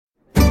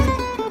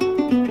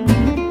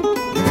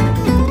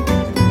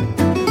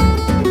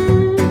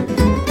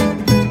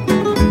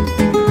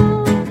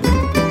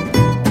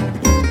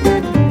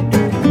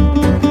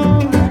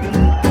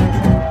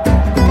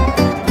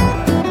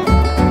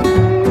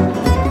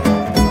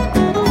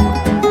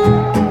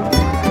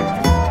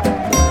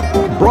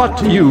brought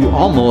to you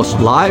almost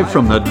live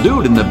from the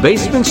Dude in the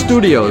Basement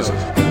Studios.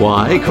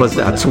 Why? Because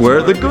that's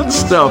where the good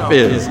stuff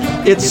is.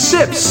 It's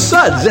Sips,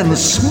 Suds, and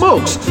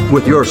Smokes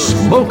with your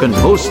smoking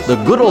host, the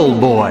good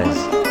old boys.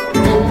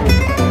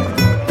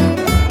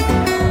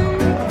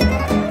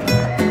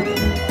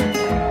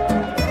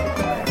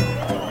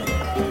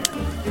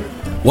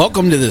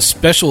 Welcome to this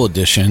special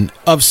edition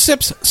of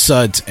Sips,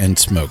 Suds, and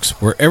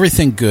Smokes, where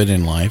everything good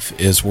in life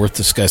is worth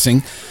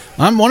discussing.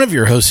 I'm one of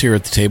your hosts here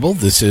at the table.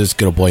 This is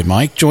good old boy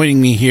Mike. Joining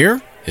me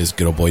here is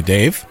good old boy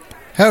Dave.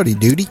 Howdy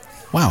doody.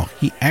 Wow,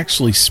 he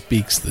actually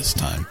speaks this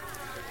time.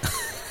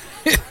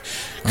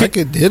 I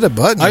could hit a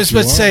button. I was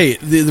about to say,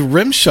 the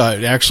rim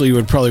shot actually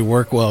would probably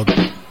work well.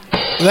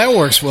 That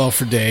works well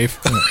for Dave.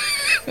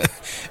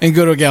 And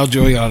good old gal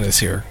Juliana is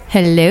here.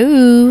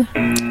 Hello.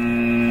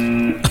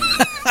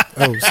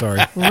 Oh,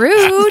 sorry.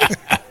 Rude.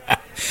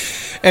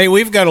 Hey,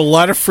 we've got a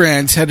lot of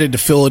friends headed to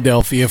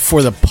Philadelphia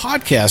for the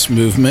podcast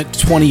movement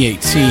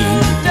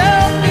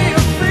 2018.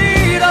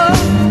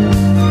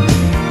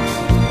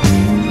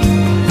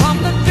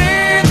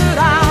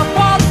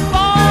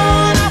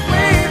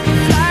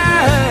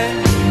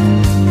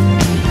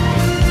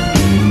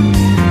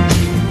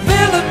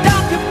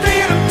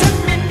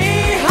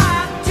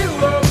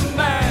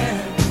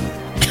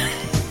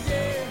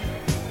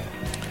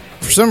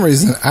 For some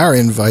reason, our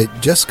invite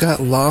just got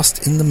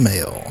lost in the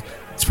mail.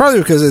 It's probably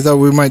because they thought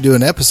we might do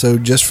an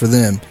episode just for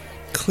them.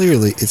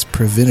 Clearly, it's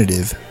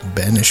preventative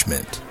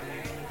banishment.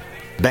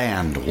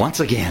 Banned once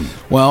again.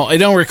 Well, I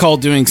don't recall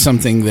doing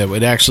something that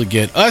would actually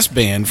get us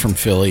banned from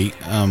Philly.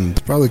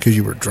 It's probably because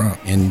you were drunk.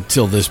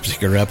 Until this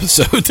particular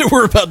episode that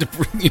we're about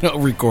to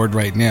record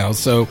right now.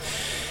 So,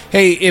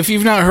 hey, if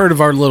you've not heard of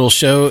our little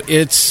show,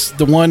 it's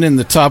the one in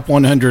the top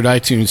 100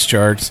 iTunes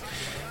charts.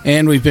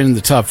 And we've been in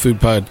the top food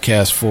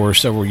podcast for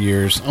several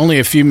years. Only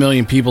a few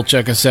million people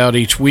check us out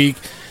each week.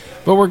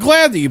 But we're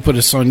glad that you put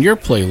us on your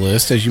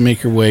playlist as you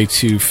make your way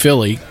to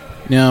Philly.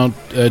 Now,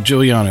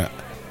 Juliana,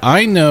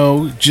 I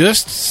know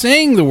just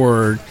saying the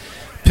word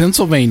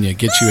Pennsylvania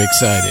gets you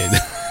excited.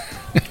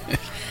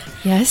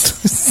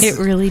 Yes, it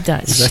really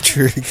does. Is that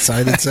your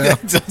excited sound?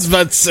 I was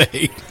about to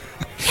say.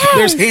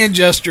 There's hand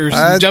gestures,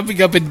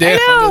 jumping up and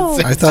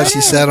down. I thought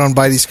she sat on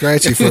Bitey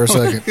Scratchy for a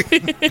second.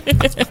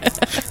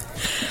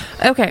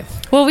 Okay,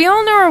 well, we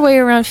all know our way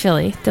around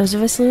Philly. Those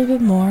of us a little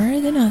bit more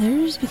than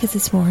others because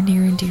it's more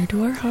near and dear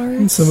to our hearts.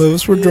 And some of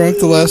us were drunk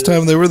the last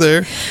time they were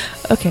there.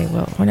 Okay,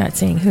 well, we're not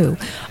saying who.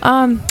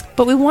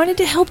 But we wanted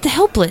to help the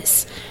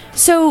helpless.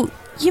 So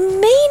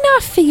you may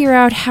not figure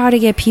out how to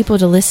get people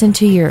to listen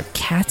to your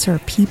Cats Are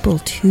People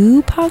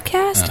Too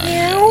podcast.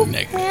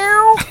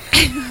 Meow.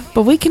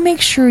 But we can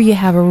make sure you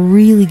have a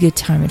really good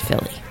time in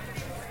Philly.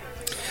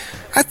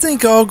 I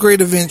think all great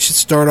events should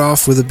start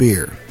off with a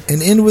beer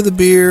and end with a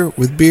beer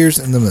with beers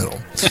in the middle.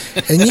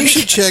 And you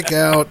should check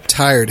out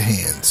Tired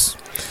Hands.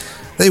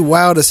 They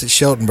wowed us at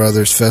Shelton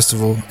Brothers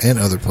Festival and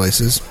other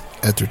places,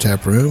 at their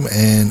tap room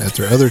and at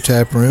their other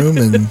tap room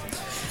and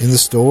in the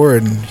store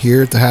and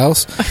here at the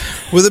house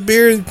with a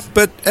beer.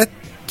 But at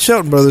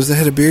Shelton Brothers, they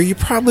had a beer you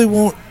probably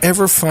won't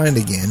ever find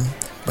again.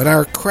 But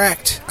our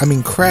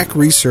crack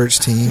research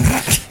team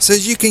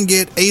says you can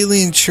get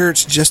Alien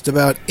Church just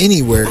about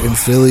anywhere in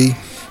Philly,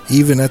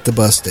 even at the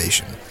bus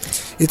station.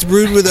 It's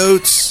brewed with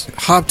oats,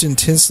 hopped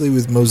intensely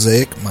with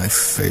Mosaic, my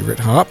favorite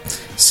hop,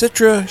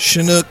 Citra,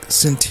 Chinook,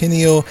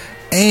 Centennial,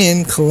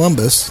 and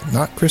Columbus,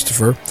 not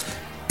Christopher.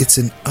 It's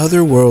an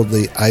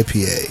otherworldly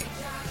IPA.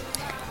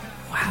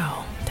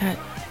 Wow, that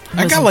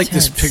I got like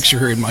this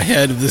picture in my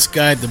head of this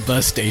guy at the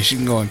bus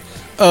station going,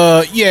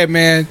 yeah,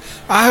 man,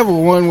 I have a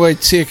one-way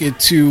ticket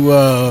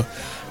to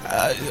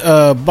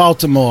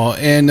Baltimore,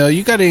 and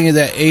you got any of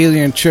that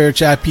Alien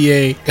Church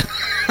IPA?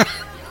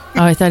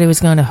 Oh, I thought he was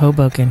going to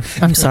Hoboken.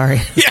 I'm sorry.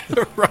 Yeah,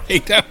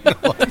 right. I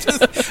don't know.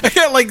 I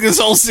got like this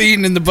whole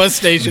scene in the bus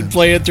station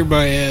playing through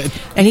my head.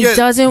 And he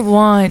doesn't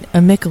want a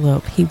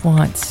Michelob. He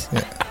wants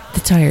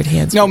the Tired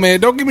Hands. No, man,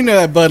 don't give me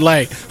that Bud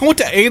Light. I want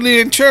the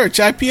Alien Church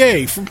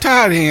IPA from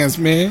Tired Hands,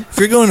 man. If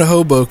you're going to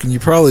Hoboken, you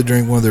probably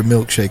drink one of their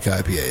milkshake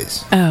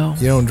IPAs. Oh.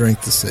 You don't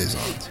drink the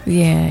Saisons.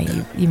 Yeah,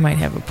 you might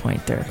have a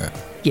point there.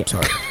 Yeah.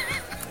 Sorry.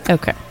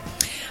 Okay.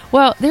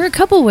 Well, there are a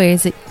couple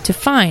ways to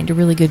find a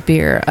really good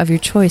beer of your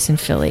choice in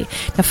Philly.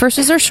 Now, first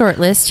is our short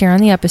list here on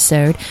the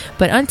episode,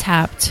 but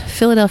Untapped,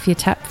 Philadelphia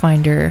Tap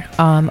Finder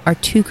are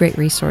two great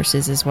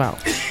resources as well.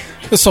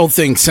 This whole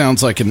thing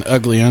sounds like an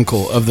ugly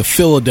uncle of the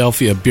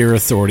Philadelphia Beer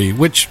Authority,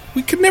 which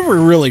we could never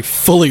really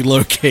fully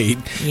locate.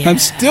 Yeah. I'm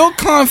still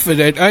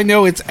confident I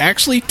know it's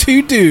actually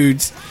two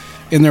dudes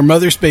in their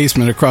mother's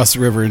basement across the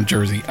river in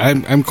Jersey.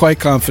 I'm quite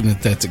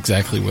confident that's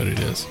exactly what it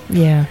is.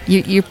 Yeah,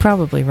 you're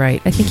probably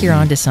right. I think you're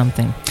onto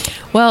something.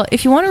 Well,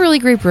 if you want a really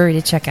great brewery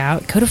to check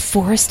out, go to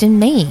Forest in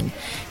Maine.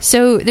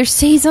 So their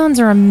Saisons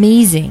are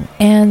amazing,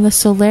 and the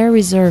Solaire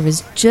Reserve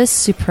is just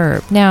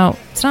superb. Now,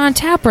 it's not on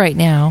tap right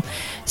now,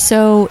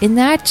 so in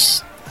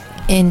that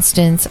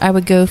instance, I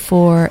would go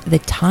for The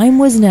Time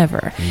Was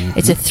Never. Mm-hmm.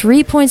 It's a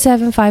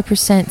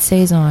 3.75%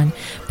 Saison,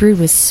 brewed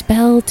with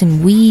spelt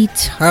and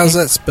wheat. How's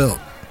that spelled?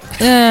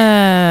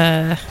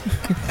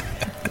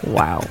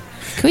 Wow.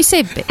 Can we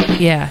say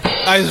yeah.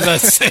 I was about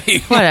to say.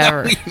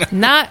 Whatever.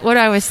 Not what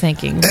I was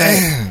thinking,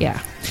 but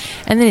yeah.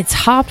 And then it's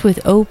hopped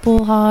with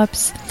opal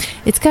hops.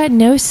 It's got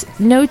notes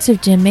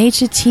of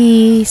Jamaica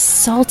tea,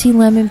 salty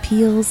lemon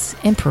peels,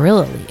 and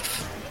perilla leaf.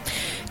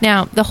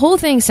 Now, the whole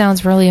thing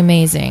sounds really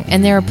amazing,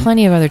 and there are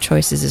plenty of other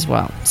choices as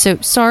well. So,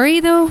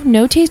 sorry, though,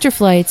 no taster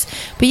flights,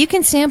 but you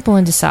can sample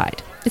and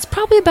decide. It's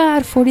probably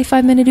about a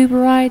 45-minute Uber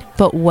ride,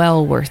 but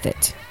well worth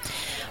it.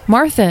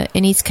 Martha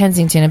in East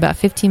Kensington, about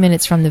 15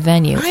 minutes from the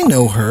venue. I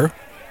know her.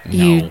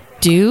 You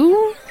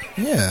do?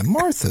 Yeah,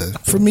 Martha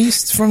from the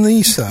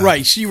east side.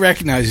 Right, she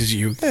recognizes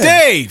you. Yeah.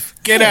 Dave,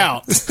 get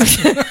out.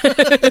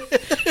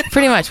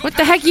 Pretty much. What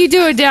the heck are you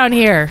doing down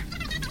here?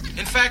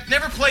 In fact,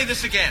 never play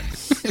this again.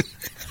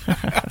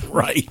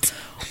 Right.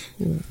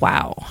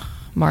 Wow.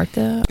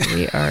 Martha,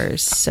 we are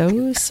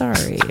so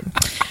sorry.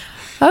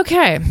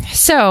 Okay,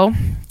 so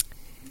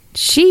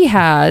she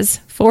has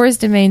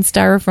Forest and Main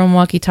Styrofoam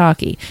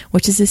Walkie-Talkie,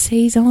 which is a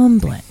Saison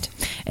blend.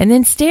 And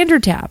then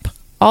Standard Tap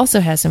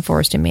also has some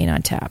Forest and Main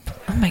on tap.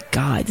 Oh my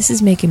God, this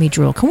is making me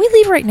drool. Can we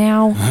leave right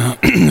now?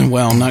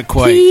 Well, not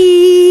quite.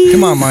 Please?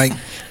 Come on, Mike.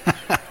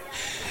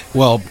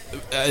 Well,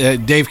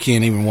 Dave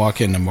can't even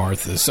walk into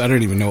Martha's. I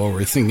don't even know what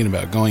we're thinking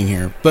about going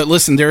here. But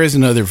listen, there is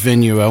another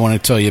venue I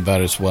want to tell you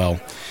about as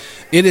well.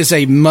 It is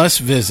a must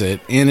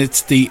visit, and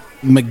it's the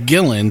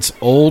McGillen's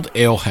Old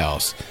Ale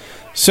House.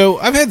 So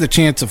I've had the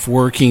chance of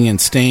working and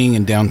staying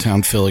in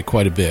downtown Philly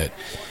quite a bit.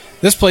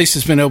 This place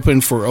has been open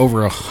for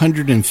over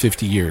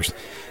 150 years.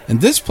 And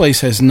this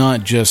place has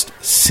not just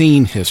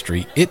seen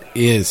history, it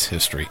is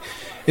history.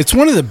 It's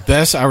one of the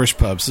best Irish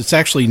pubs that's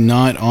actually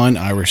not on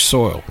Irish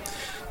soil.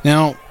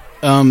 Now,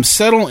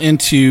 settle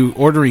into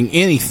ordering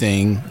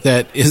anything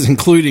that is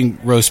including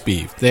roast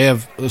beef. They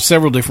have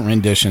several different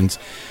renditions.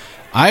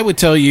 I would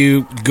tell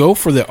you, go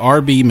for the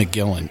RB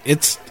McGillen.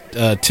 It's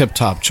a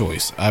tip-top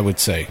choice, I would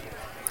say.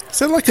 Is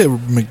that like a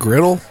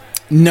McGriddle?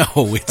 No,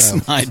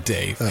 it's not,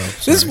 Dave.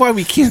 This is why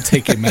we can't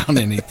take him out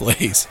any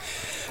place.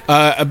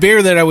 A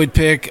beer that I would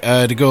pick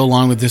to go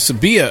along with this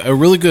would be a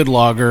really good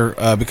lager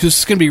because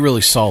it's going to be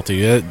really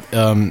salty.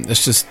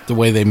 That's just the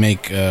way they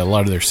make a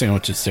lot of their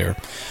sandwiches there.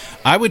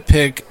 I would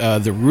pick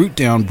the Root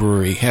Down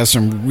Brewery. Has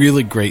some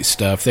really great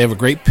stuff. They have a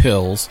great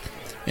pills,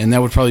 and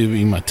that would probably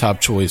be my top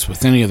choice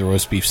with any of the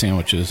roast beef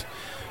sandwiches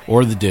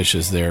or the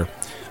dishes there.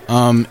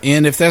 And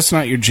if that's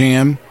not your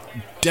jam,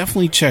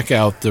 definitely check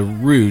out the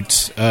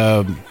Root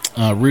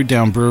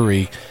Down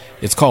Brewery.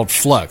 It's called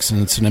Flux, and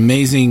it's an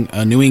amazing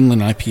New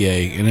England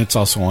IPA, and it's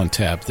also on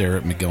tap there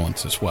at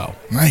McGillen's as well.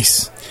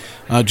 Nice.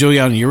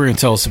 Juliana, you were going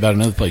to tell us about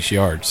another place,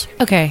 Yards.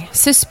 Okay,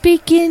 so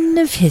speaking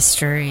of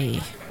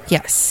history,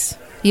 yes,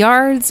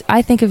 Yards,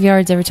 I think of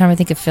Yards every time I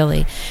think of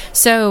Philly.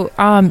 So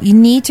you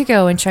need to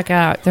go and check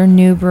out their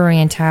new brewery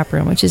and tap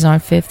room, which is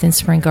on 5th and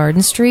Spring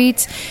Garden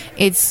Streets.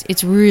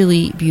 It's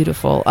really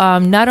beautiful.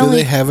 Do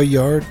they have a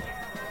yard?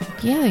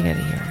 Yeah, they got a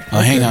yard.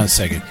 Hang on a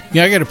second.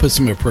 Yeah, I got to put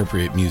some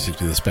appropriate music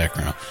to this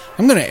background.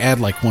 I'm going to add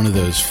like one of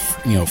those,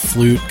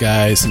 flute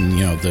guys and,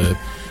 the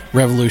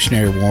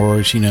Revolutionary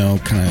Wars, kind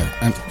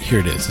of. Here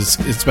it is.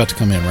 It's about to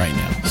come in right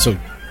now. So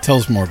tell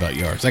us more about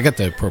Yards. I got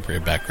the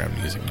appropriate background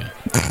music now.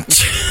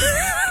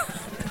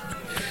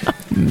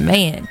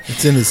 Man.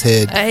 It's in his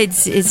head.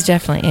 It's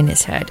definitely in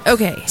his head.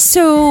 Okay,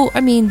 so,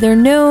 they're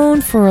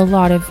known for a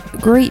lot of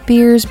great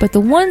beers, but the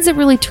ones that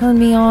really turned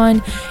me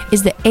on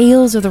is the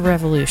Ales of the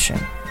Revolution.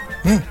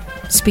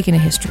 Speaking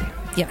of history,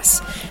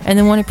 yes. And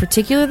the one in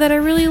particular that I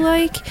really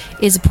like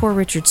is a Poor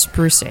Richard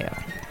Spruce Ale.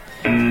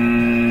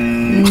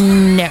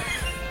 No.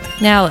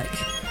 Now look,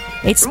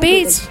 it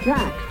speeds.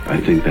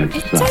 I think that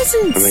it sucks.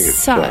 Doesn't I think it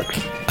suck.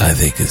 sucks. I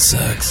think it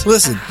sucks.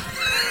 Listen,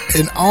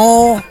 in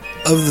all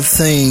of the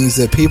things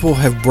that people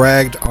have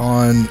bragged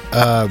on,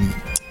 I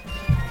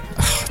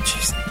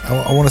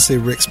want to say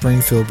Rick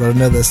Springfield, but I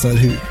know that's not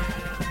who.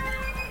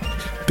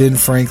 Ben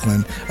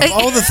Franklin. Of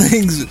all the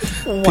things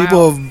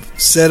people have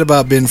said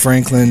about Ben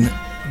Franklin,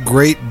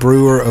 great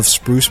brewer of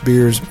spruce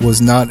beers,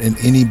 was not in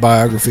any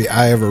biography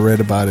I ever read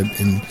about it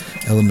in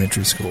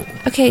elementary school.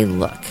 Okay,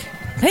 look.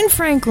 Ben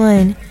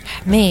Franklin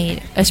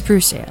made a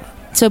spruce ale.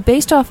 So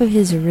based off of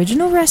his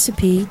original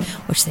recipe,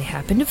 which they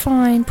happened to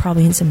find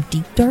probably in some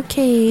deep dark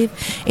cave,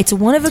 it's a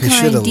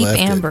one-of-a-kind deep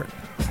amber.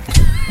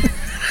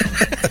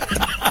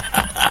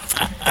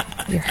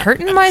 You're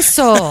hurting my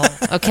soul,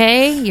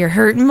 okay? You're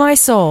hurting my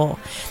soul.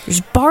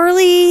 There's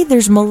barley,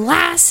 there's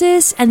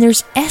molasses, and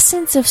there's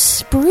essence of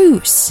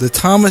spruce. The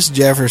Thomas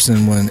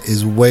Jefferson one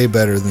is way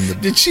better than the...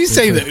 Did she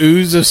say the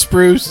ooze of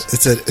spruce?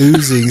 It's an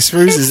oozing.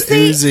 Spruce is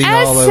oozing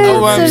all over.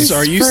 Oh, I'm me.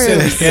 sorry. You said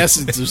the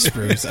essence of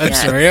spruce. I'm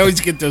sorry. I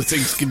always get those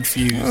things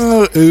confused.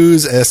 Oh,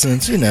 ooze,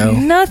 essence,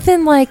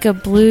 Nothing like a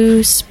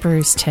blue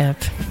spruce tip.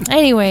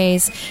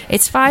 Anyways,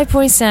 it's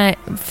 5.0%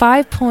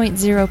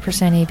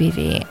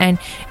 ABV, and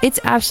it's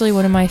absolutely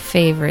one of my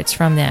favorites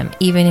from them,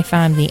 even if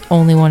I'm the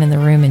only one in the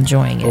room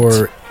enjoying it.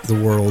 Or the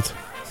world.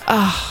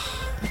 Oh,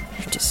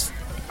 you're just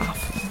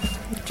awful.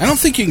 I don't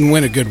think you can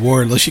win a good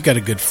war unless you got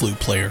a good flute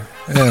player.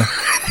 Yeah.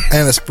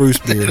 And a spruce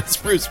beer.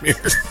 Spruce beer.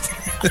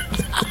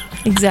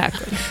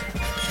 Exactly.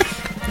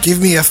 Give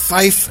me a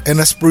fife and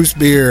a spruce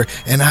beer,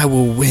 and I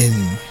will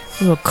win.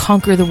 We will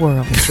conquer the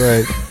world. That's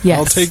right. Yes.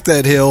 I'll take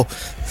that hill.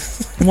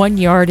 1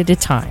 yard at a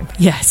time.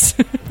 Yes.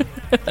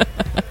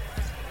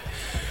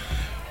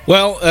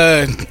 Well,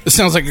 it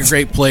sounds like a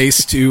great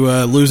place to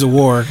lose a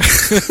war.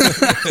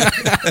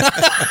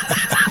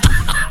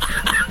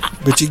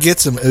 But you get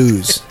some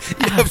ooze.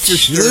 Yeah, for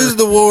You lose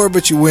the war,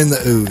 but you win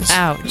the ooze.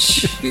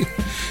 Ouch. Did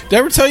I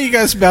ever tell you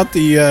guys about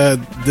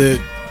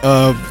the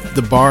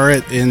bar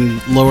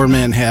in Lower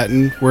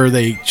Manhattan where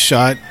they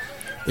shot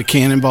the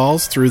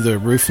cannonballs through the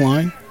roof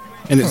line,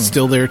 and it's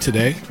still there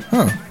today?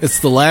 Huh. It's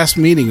the last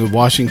meeting of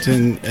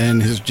Washington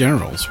and his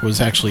generals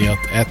was actually out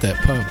at that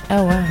pub.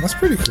 Oh, wow. That's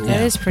pretty cool.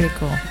 That is pretty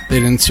cool. They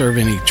didn't serve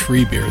any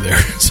tree beer there,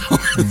 so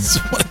that's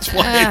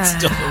why it's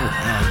still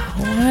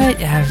around.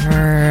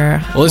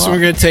 Whatever. Well, listen, we're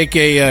going to take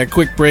a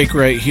quick break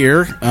right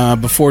here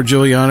before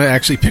Juliana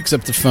actually picks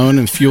up the phone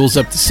and fuels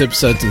up the Sip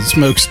Suds and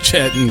Smokes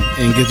chat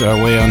and gets our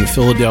way on to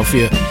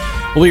Philadelphia.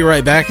 We'll be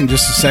right back in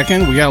just a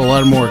second. We got a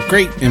lot of more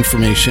great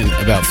information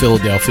about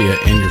Philadelphia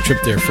and your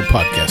trip there for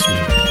podcast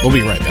movement. We'll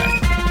be right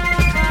back.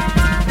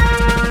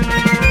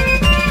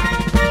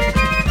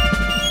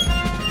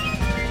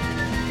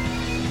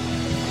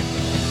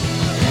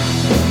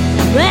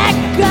 Let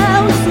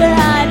go,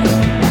 son.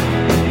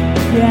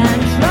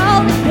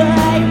 Control the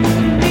day.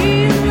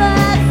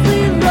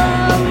 Needlessly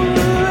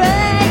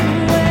lowering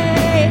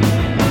weight.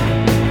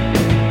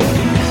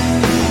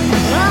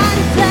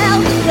 Until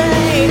the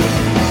day.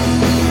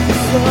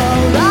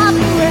 Full of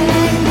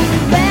rain.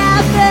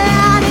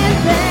 Laughing in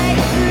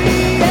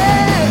patriotic.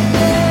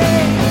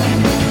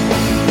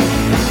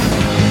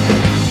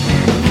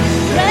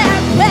 Their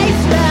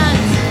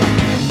patience.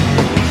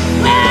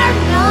 We're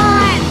not.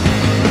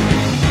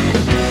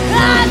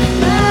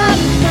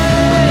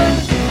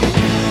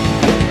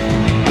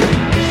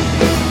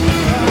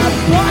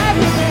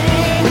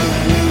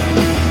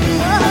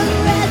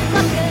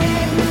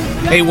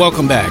 Hey,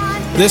 welcome back.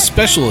 This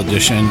special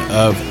edition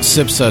of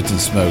Sip Suds and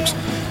Smokes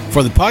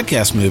for the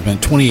podcast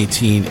movement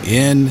 2018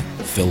 in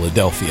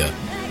Philadelphia.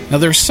 Now,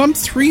 there's some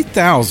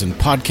 3,000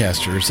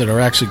 podcasters that are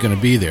actually going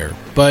to be there,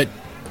 but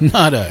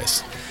not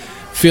us.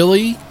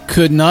 Philly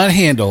could not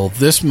handle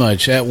this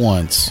much at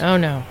once. Oh,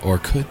 no. Or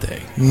could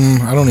they?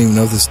 I don't even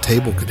know if this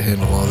table could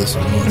handle all this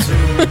at once.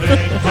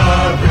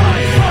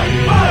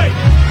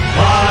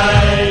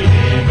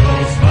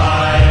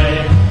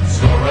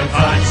 Score a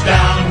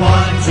touchdown,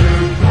 1, 2,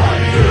 3.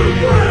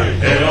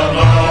 Hit 'em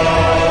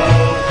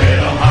low, hit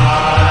 'em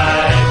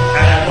high,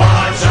 and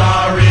watch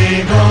our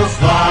Eagles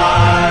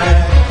fly.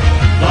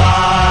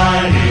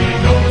 Fly,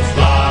 Eagles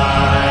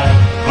fly,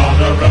 on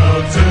the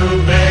road to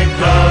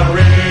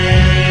victory.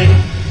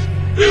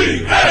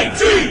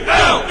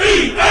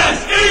 E-A-T-L-E-S,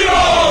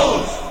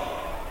 Eagles!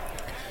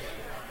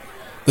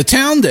 The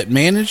town that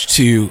managed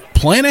to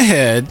plan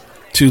ahead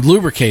to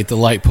lubricate the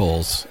light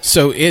poles.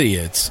 So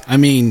idiots. I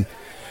mean,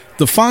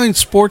 the fine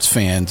sports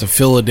fans of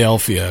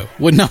Philadelphia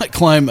would not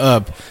climb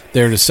up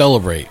there to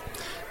celebrate.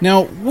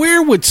 Now,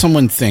 where would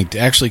someone think to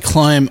actually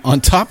climb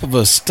on top of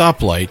a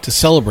stoplight to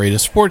celebrate a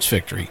sports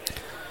victory?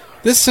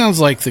 This sounds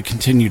like the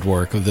continued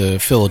work of the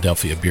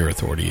Philadelphia Beer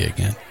Authority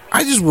again.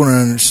 I just want to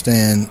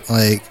understand,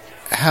 like,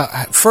 how.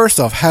 First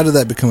off, how did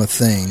that become a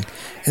thing?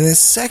 And then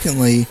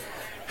secondly,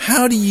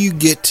 how do you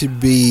get to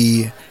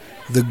be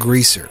the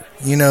greaser?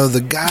 You know, the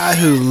guy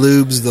who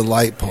lubes the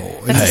light pole.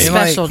 That's a And,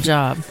 special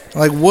job.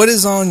 Like, what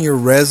is on your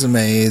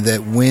resume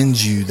that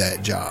wins you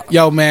that job?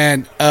 Yo,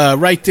 man,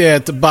 right there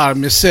at the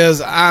bottom, it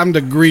says I'm the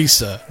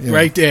greaser. Yeah.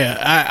 Right there.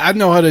 I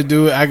know how to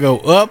do it. I go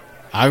up,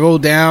 I go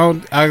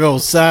down, I go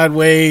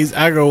sideways,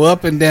 I go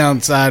up and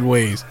down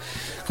sideways.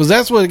 Because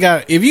that's what it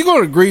got. If you're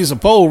going to grease a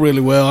pole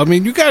really well, I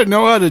mean, you got to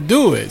know how to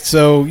do it.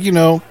 So, you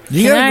know.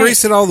 You got to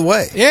grease it all the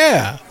way.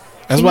 Yeah.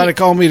 That's why they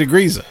call me the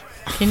greaser.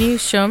 Can you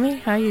show me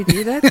how you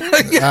do that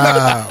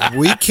then?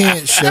 We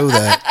can't show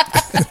that.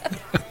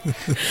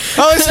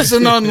 Oh, this is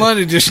an online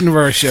edition of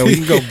our show. We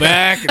can go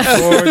back and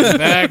forth and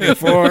back and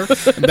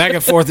forth and back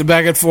and forth and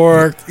back and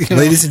forth. You know?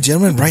 Ladies and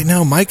gentlemen, right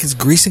now Mike is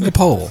greasing a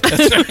pole.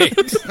 That's right.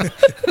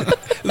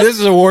 This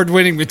is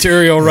award-winning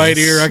material right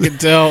here, I can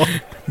tell.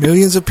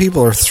 Millions of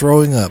people are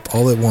throwing up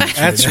all at once.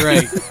 That's now.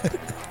 right.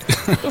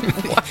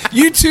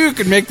 You too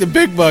can make the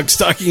big bucks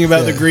talking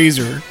about the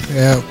greaser.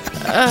 Yeah.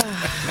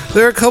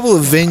 There are a couple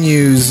of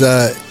venues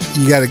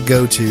you got to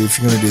go to if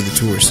you're going to do the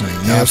tour thing.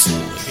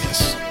 Absolutely,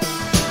 yes.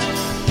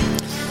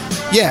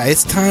 Yeah,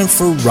 it's time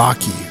for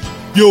Rocky.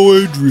 Yo,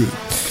 Adrian.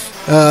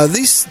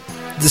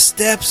 The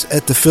steps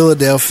at the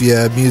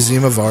Philadelphia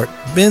Museum of Art,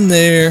 been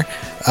there,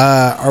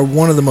 are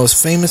one of the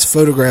most famous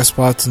photograph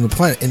spots on the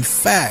planet. In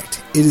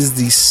fact, it is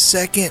the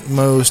second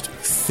most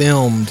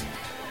filmed.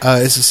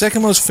 It's the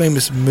second most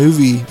famous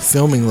movie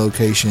filming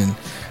location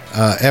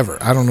ever.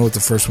 I don't know what the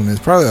first one is.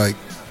 Probably like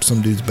some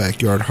dude's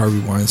backyard, Harvey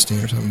Weinstein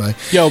or something.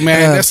 Yo,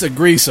 man, that's the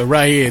greaser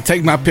right here.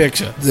 Take my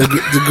picture.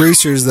 The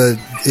greaser is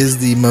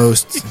the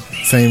most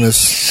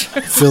famous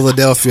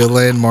Philadelphia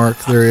landmark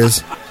there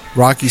is.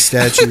 Rocky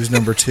statue is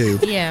number 2.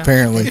 Yeah.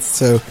 Apparently.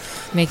 So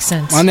makes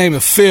sense. My name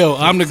is Phil.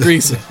 I'm the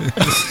greaser.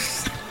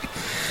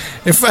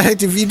 In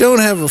fact, if you don't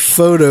have a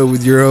photo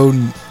with your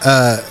own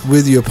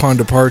with you upon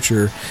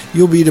departure,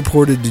 you'll be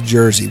deported to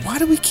Jersey. Why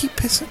do we keep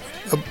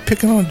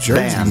picking on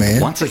Jersey, Banned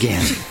man? once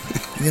again.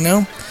 You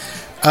know,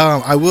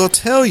 I will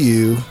tell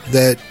you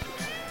that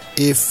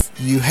if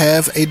you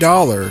have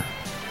 $1,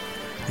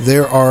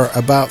 there are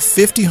about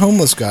 50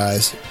 homeless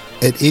guys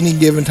at any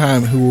given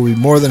time who will be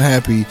more than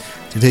happy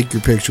to take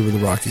your picture with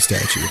the Rocky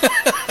statue.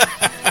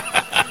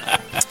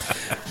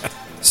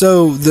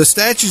 So the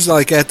statue's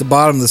like at the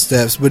bottom of the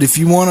steps, but if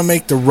you want to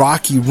make the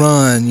Rocky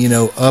run,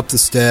 up the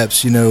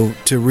steps, to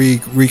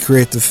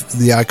recreate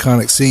the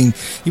iconic scene,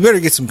 you better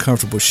get some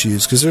comfortable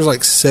shoes because there's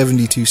like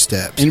 72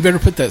 steps. And you better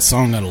put that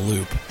song on a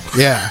loop.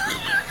 Yeah.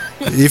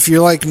 If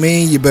you're like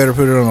me, you better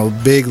put it on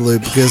a big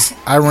loop because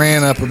I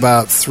ran up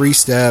about 3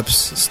 steps,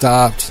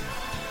 stopped,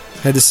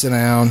 had to sit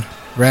down,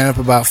 ran up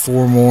about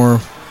 4 more,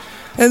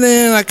 and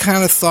then I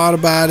kind of thought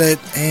about it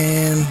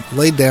and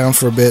laid down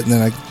for a bit, and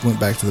then I went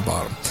back to the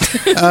bottom.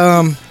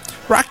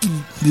 Rocky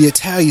the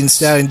Italian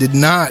Stallion did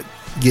not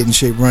get in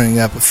shape running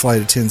up a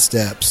flight of 10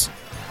 steps.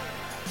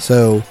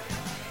 So,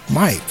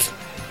 Mike,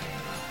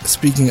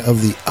 speaking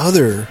of the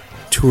other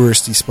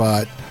touristy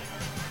spot,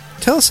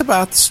 tell us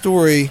about the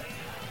story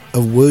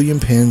of William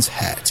Penn's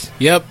hat.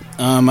 Yep,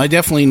 I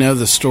definitely know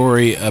the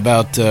story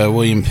about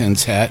William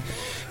Penn's hat.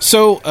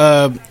 So,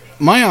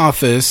 my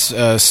office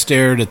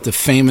stared at the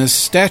famous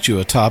statue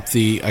atop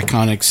the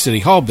iconic City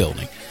Hall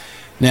building.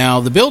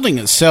 Now, the building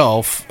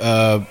itself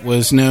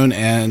was known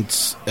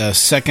as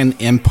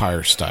Second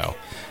Empire style.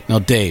 Now,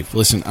 Dave,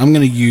 listen, I'm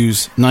going to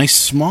use nice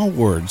small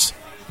words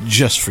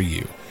just for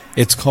you.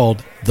 It's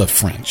called the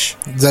French.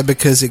 Is that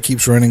because it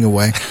keeps running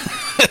away?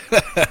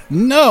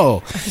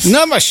 No,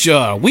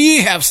 monsieur.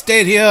 We have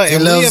stayed here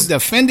and we have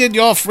defended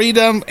your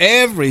freedom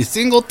every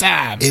single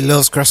time. It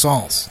loves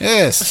croissants.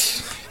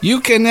 Yes. You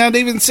cannot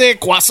even say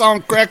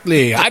croissant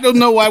correctly. I don't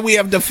know why we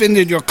have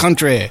defended your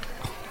country.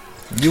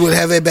 You would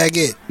have a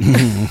baguette.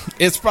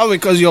 It's probably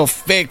because your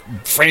fake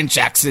French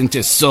accent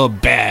is so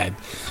bad.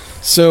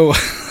 So,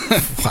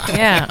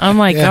 Yeah,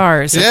 unlike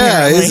ours.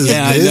 Yeah, apparently.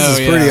 this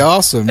is pretty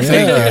awesome. Yeah.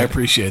 Thank you. I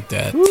appreciate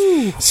that.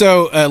 Woo.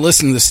 So,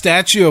 listen, the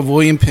statue of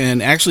William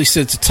Penn actually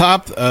sits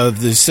atop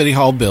of the City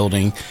Hall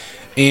building.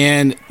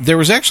 And there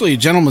was actually a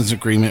gentleman's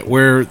agreement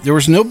where there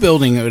was no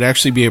building that would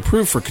actually be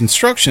approved for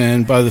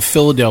construction by the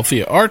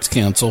Philadelphia Arts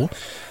Council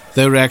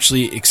that would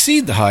actually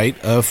exceed the height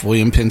of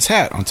William Penn's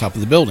hat on top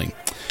of the building.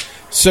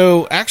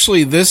 So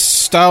actually this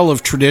style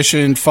of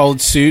tradition followed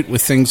suit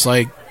with things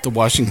like the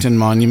Washington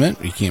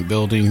Monument. You can't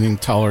build anything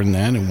taller than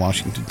that in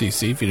Washington,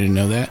 D.C., if you didn't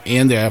know that,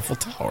 and the Eiffel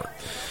Tower.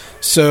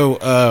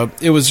 So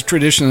it was a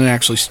tradition that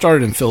actually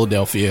started in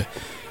Philadelphia.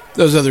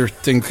 Those other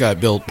things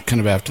got built kind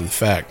of after the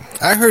fact.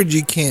 I heard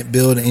you can't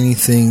build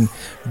anything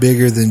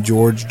bigger than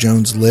George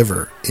Jones'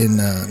 liver in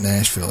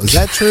Nashville. Is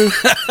that true?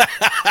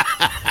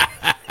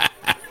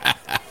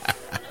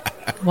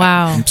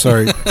 Wow. I'm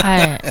sorry.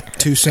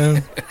 Too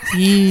soon?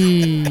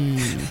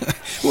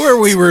 Were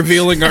we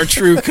revealing our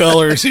true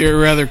colors here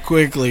rather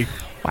quickly?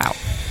 Wow.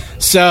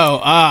 So,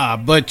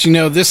 but you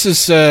know, this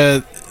is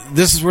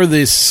where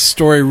this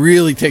story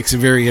really takes a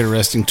very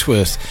interesting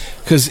twist.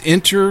 Because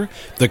enter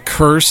the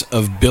curse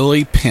of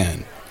Billy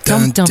Penn.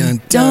 Dum,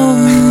 dum,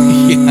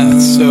 dum. Yeah,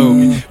 so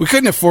we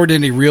couldn't afford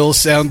any real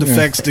sound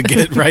effects to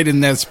get right in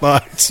that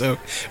spot, so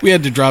we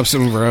had to drop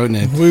some of our own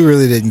in. We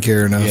really didn't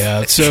care enough.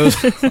 Yeah, so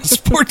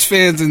sports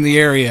fans in the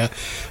area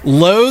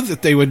loathe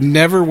that they would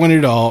never win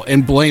it all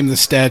and blame the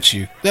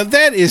statue. Now,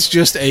 that is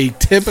just a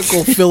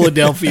typical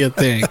Philadelphia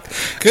thing.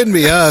 Couldn't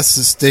be us.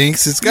 It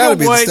stinks. It's got to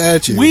be the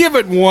statue. We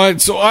haven't won,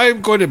 so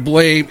I'm going to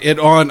blame it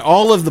on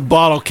all of the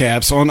bottle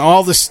caps, on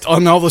all the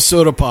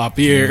soda pop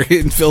here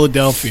in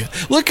Philadelphia.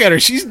 Look at her;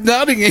 she's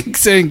nodding and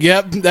saying,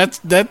 "Yep, that's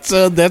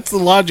the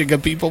logic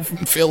of people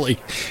from Philly,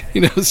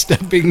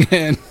 stepping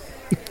in."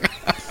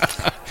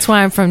 That's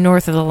why I'm from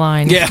north of the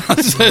line. Yeah,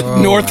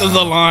 north of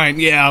the line.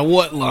 Yeah,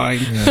 what line?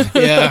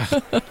 Yeah.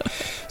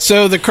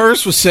 So the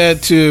curse was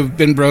said to have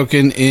been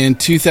broken in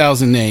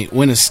 2008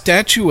 when a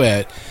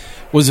statuette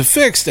was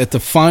affixed at the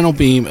final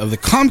beam of the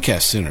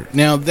Comcast Center.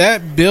 Now,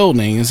 that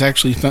building is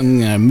actually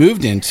something that I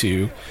moved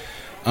into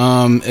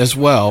as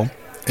well.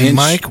 And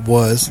Mike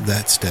was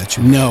that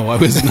statue. No, I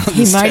was not.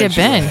 He might have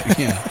been.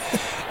 Yeah.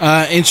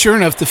 And sure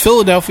enough, the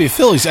Philadelphia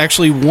Phillies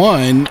actually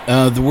won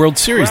the World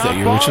Series that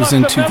year, which was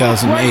in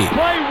 2008.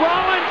 Play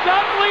Rollins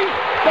Utley.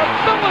 The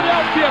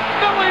Philadelphia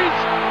Phillies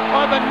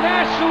are the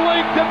National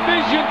League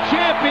Division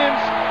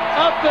champions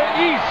of the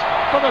East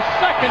for the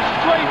second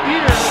straight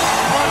year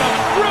on a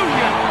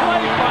brilliant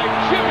play by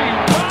Jimmy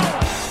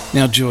Rollins.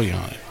 Now,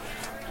 Juliana,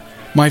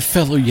 my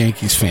fellow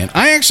Yankees fan,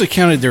 I actually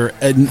counted there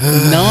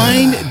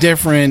 9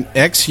 different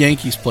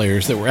ex-Yankees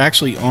players that were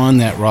actually on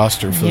that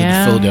roster for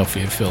the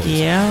Philadelphia Phillies.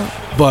 Yeah.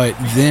 But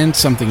then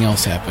something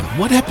else happened.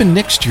 What happened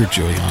next year,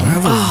 Juliana? Do I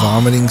have a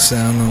vomiting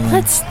sound on that?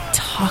 Let's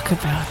talk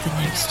about the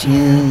next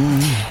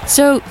year.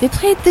 So they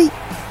played the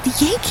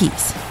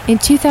Yankees in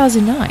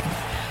 2009.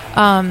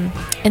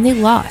 And they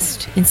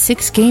lost in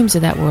 6 games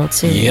of that World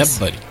Series. Yep,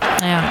 buddy.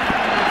 Yeah.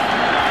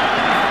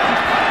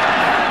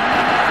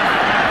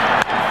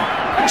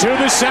 to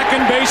the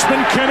second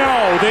baseman,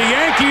 Cano. The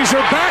Yankees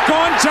are back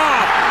on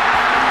top.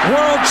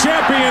 World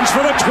champions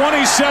for the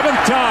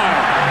 27th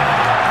time.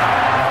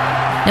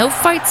 No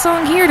fight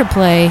song here to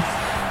play,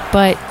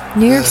 but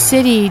New York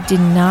City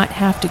did not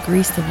have to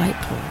grease the light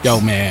poles.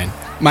 Yo, man.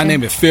 My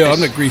name is Phil. I'm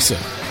the greaser.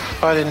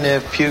 If I didn't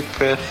have puke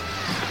breath,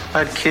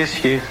 I'd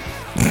kiss you.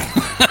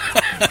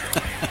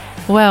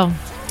 Well,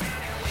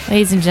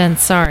 ladies and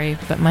gents, sorry,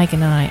 but Mike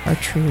and I are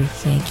true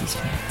Yankees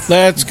fans.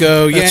 Let's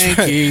go, That's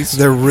Yankees. right.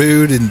 They're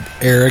rude and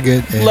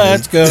arrogant. And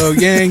Let's go,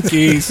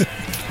 Yankees.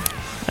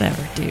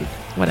 Whatever, dude.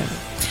 Whatever.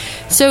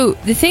 So,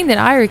 the thing that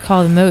I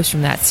recall the most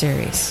from that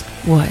series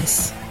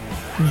was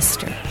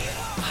Mr.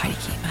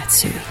 Hideki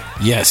Matsui.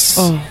 Yes.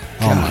 Oh,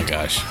 my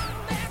gosh.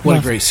 What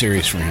a great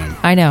series for him.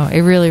 I know.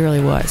 It really,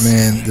 really was.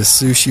 Man, the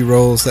sushi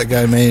rolls that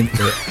guy made.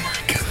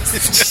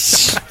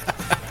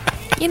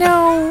 You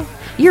know,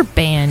 you're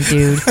banned,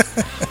 dude.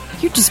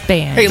 You're just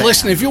banned. Hey,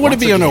 listen, if you want to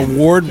be on an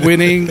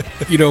award-winning,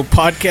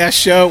 podcast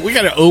show, we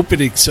got an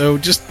opening. So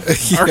just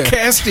our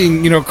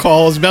casting,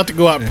 call is about to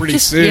go out pretty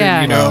soon.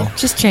 Yeah,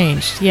 just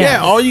changed.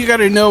 Yeah. All you got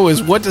to know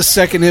is what does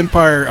Second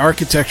Empire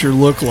architecture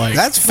look like.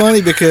 That's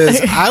funny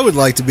because I would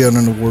like to be on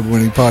an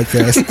award-winning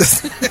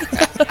podcast.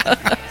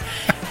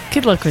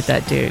 Good luck with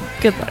that, dude.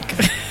 Good luck.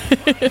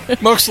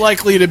 Most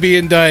likely to be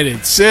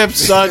indicted. Sips,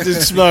 Suds, and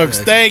Smokes.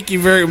 Thank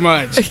you very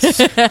much.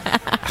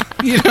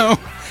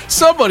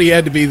 Somebody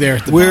had to be there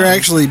at the We're bottom.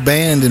 actually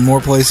banned in more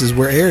places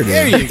we're aired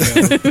There in. you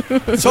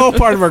go. It's all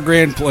part of our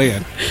grand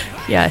plan.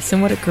 Yes,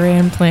 and what a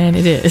grand plan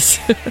it is.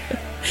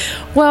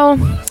 Well,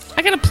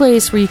 I got a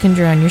place where you can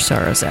drown your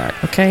sorrows at,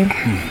 okay?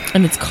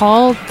 And it's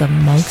called the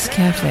Monk's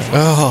Cafe.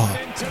 Oh,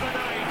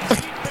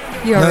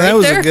 You all no, right that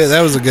was there?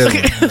 that was a good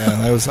one.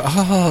 Yeah, that was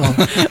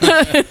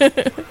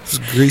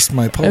just greased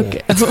my pole.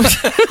 Okay.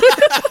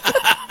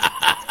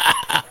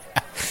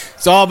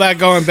 It's all about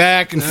going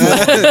back and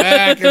forth,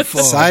 back and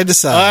forth. Side to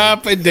side.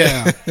 Up and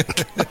down.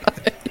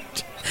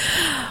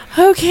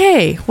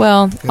 Okay,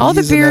 well, all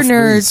the use beer enough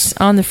nerds grease.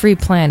 on the free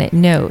planet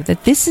know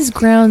that this is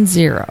ground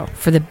zero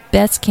for the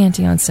best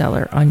Cantillon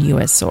cellar on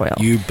U.S. soil.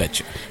 You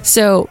betcha.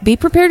 So be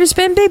prepared to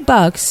spend big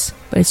bucks,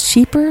 but it's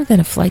cheaper than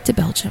a flight to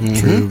Belgium.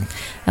 True.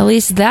 At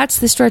least that's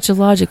the stretch of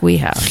logic we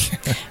have.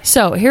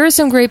 So here are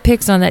some great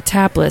picks on that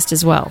tap list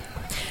as well.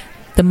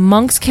 The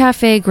Monk's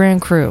Cafe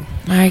Grand Cru.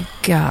 My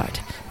God,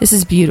 this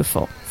is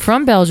beautiful.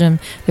 From Belgium,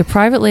 the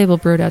private label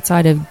brewed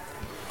outside of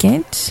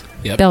Ghent,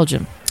 Yep.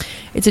 Belgium.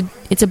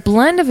 It's a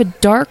blend of a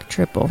dark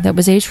triple that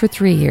was aged for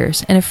 3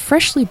 years and a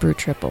freshly brewed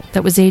triple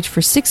that was aged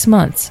for 6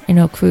 months in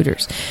oak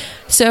foeders.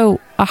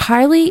 So a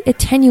highly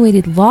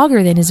attenuated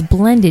lager then is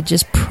blended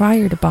just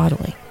prior to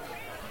bottling.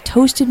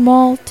 Toasted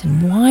malt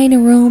and wine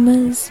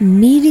aromas,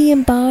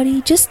 medium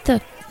body, just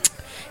the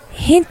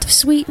hint of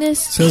sweetness,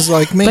 Sounds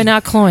like me. but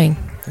not cloying.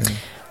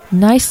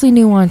 Nicely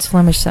nuanced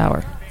Flemish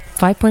sour,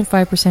 5.5%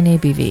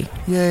 ABV.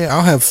 Yeah,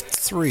 I'll have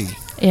 3.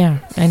 Yeah,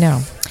 I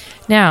know.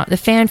 Now, the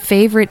fan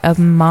favorite of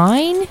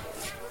mine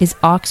is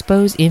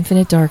Oxbow's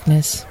Infinite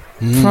Darkness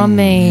from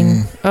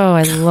Maine. Oh,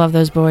 I love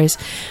those boys.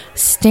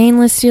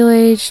 Stainless steel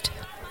aged,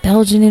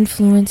 Belgian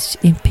influenced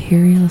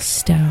Imperial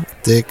Stout.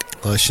 Thick,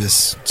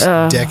 luscious,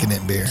 just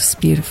decadent beer. It's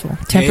beautiful.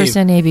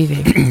 10%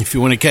 ABV. If you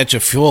want to catch a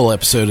full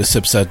episode of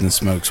Sips, Suds, and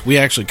Smokes, we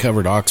actually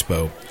covered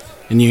Oxbow.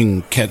 And you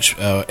can catch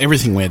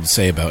everything we had to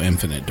say about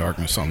Infinite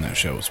Darkness on that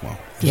show as well.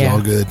 It's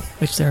all good.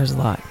 Which there's a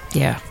lot.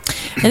 Yeah.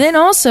 And then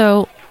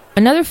also,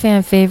 another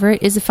fan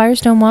favorite is the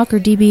Firestone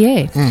Walker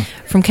DBA.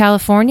 From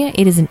California,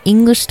 it is an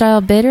English-style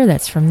bitter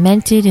that's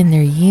fermented in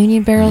their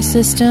Union barrel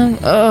system.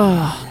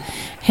 Oh,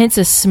 hints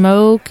of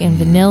smoke and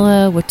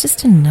vanilla with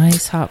just a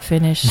nice hop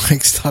finish.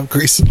 Mike, stop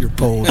greasing your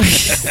pole.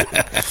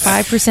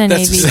 5%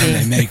 That's the sound I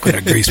ABV. make when I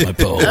grease my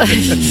pole.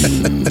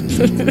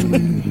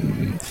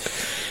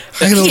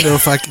 I don't know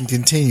if I can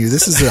continue.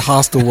 This is a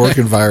hostile work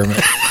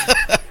environment.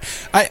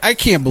 I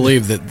can't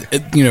believe that,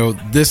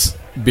 this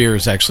beer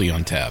is actually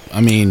on tap.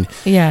 I mean...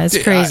 Yeah, it's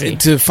crazy.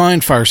 To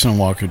find Firestone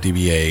Walker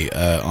DBA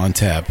on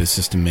tap is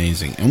just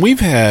amazing. And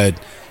we've had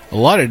a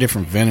lot of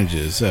different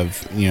vintages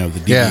of, the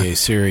DBA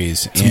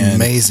series. It's an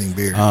amazing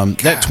beer.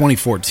 That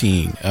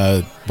 2014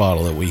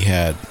 bottle that we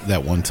had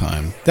that one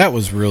time, that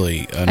was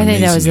really an I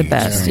think that was the amazing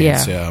best,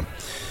 experience, yeah.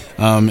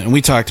 And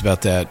we talked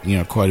about that,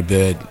 quite a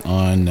bit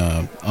on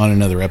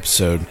another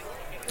episode.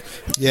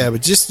 Yeah,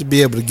 but just to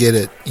be able to get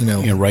it,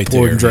 right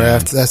poured there, and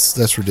draft,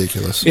 that's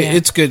ridiculous.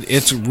 It's good.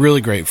 It's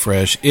really great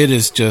fresh. It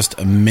is just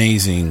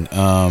amazing,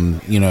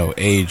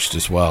 aged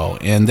as well.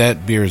 And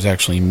that beer is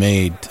actually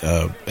made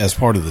as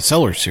part of the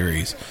Cellar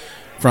series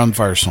from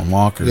Firestone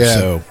Walker. Yeah.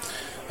 So,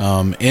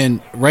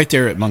 and right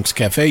there at Monk's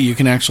Cafe, you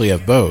can actually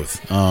have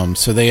both.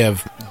 So they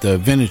have the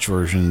vintage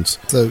versions.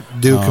 So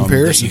do a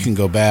comparison. That you can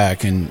go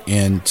back and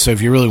so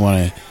if you really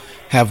want to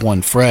have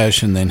one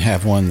fresh and then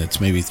have one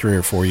that's maybe 3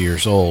 or 4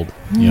 years old,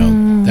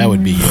 that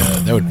would be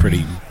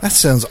pretty. That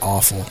sounds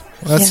awful.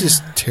 That's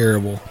just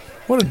terrible.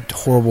 What a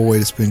horrible way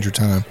to spend your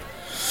time.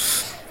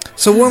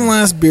 So one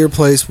last beer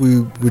place we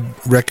would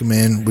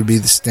recommend would be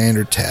the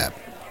Standard Tap.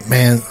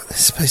 Man,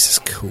 this place is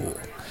cool.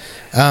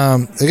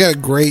 They got a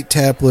great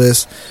tap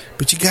list,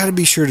 but you got to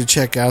be sure to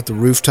check out the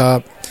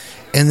rooftop.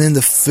 And then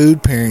the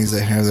food pairings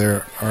they have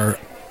there are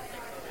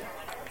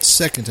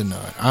second to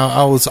none.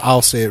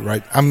 I'll say it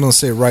right. I'm going to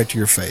say it right to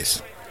your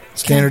face.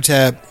 Standard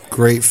tap,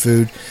 great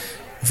food.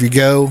 If you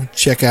go,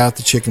 check out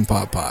the chicken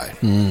pot pie.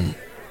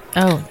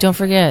 Oh, don't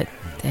forget,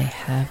 they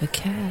have a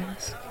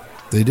cask.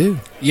 They do.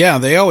 Yeah,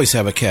 they always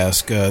have a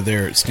cask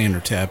there at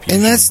Standard Tap.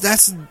 And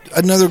that's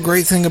another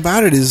great thing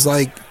about it is,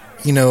 like,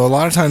 you know, a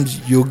lot of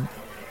times you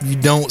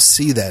don't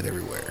see that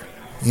everywhere.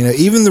 You know,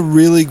 even the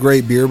really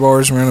great beer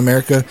bars around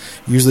America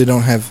usually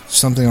don't have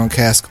something on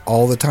cask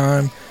all the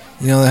time.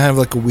 You know, they have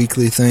like a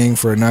weekly thing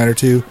for a night or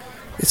two.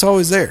 It's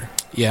always there.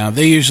 Yeah,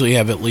 they usually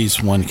have at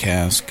least one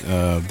cask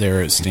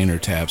there at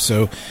Standard Tap.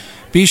 So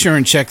be sure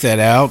and check that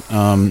out.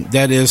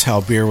 That is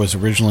how beer was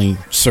originally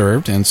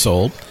served and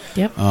sold.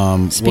 Yep.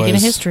 Speaking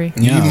of history.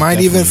 Yeah, you might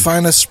definitely. even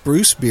find a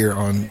spruce beer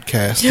on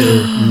cask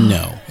there.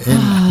 No.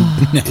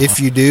 And if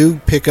you do,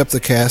 pick up the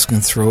cask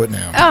and throw it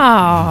now.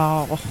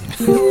 Oh.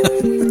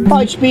 All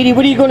right, Speedy,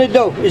 what are you going to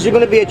do? Is it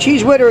going to be a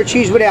cheese with or a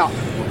cheese without?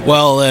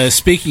 Well,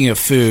 speaking of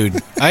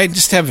food, I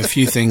just have a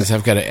few things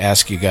I've got to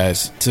ask you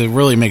guys to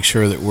really make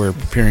sure that we're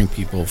preparing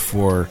people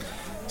for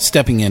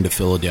stepping into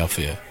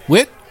Philadelphia.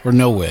 Wit or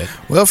no wit?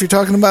 Well, if you're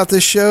talking about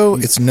this show,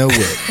 it's no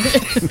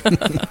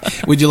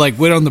wit. Would you like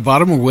wit on the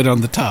bottom or wit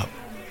on the top?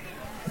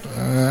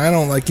 I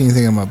don't like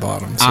anything on my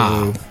bottom.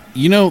 So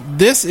You know,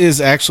 this is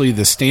actually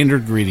the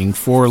standard greeting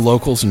for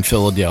locals in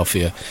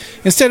Philadelphia.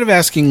 Instead of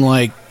asking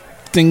like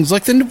things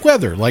like the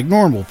weather, like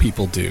normal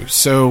people do.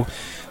 So,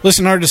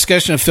 listen, our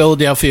discussion of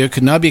Philadelphia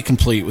could not be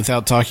complete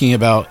without talking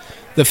about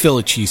the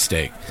Philly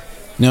cheesesteak.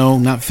 No,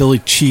 not Philly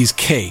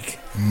cheesecake,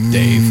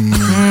 Dave.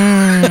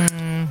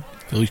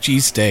 Philly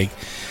cheesesteak.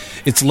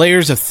 It's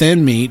layers of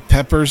thin meat,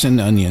 peppers, and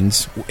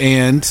onions,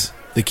 and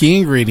the key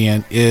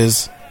ingredient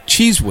is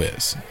cheese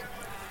whiz.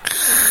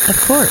 Of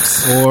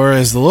course. Or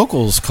as the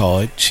locals call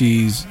it,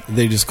 cheese,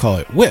 they just call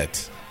it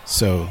wit.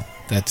 So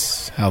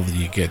that's how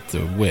you get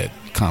the wit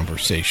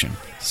conversation.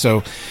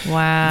 So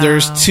Wow.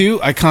 there's two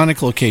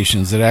iconic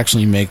locations that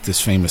actually make this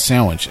famous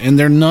sandwich, and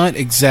they're not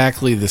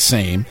exactly the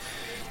same.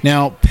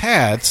 Now,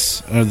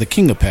 Pat's, or the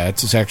King of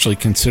Pat's, is actually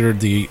considered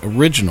the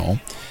original,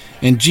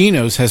 and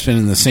Gino's has been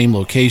in the same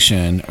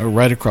location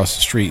right across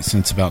the street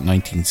since about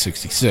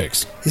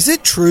 1966. is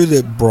it true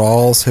that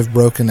brawls have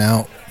broken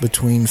out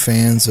between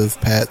fans of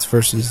Pat's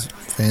versus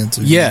fans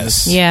of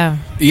Yes. Yeah.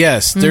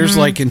 Yes, there's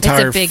like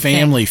entire big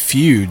family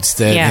feuds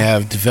that Yeah.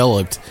 have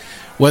developed,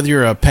 whether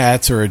you're a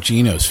Pat's or a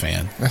Gino's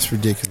fan. That's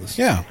ridiculous.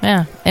 Yeah.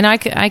 Yeah. And I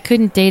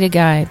couldn't date a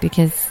guy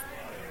because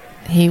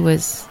he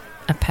was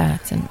a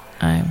Pat and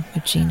I'm a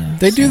Gino.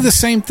 They do so. the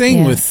same thing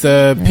Yeah. with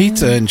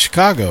pizza in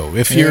Chicago.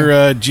 If you're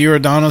a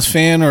Giordano's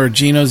fan or a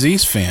Gino's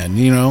East fan,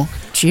 you know.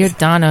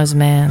 Giordano's,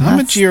 man. I'm a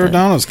That's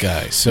Giordano's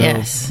guy. So,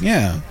 Yes.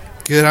 yeah.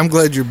 Good. I'm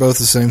glad you're both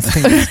the same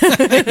thing.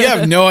 You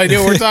have no idea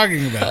what we're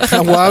talking about.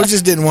 Well, I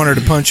just didn't want her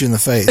to punch you in the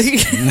face.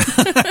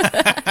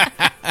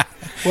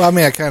 Well, I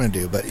mean, I kind of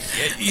do, but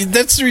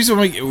That's the reason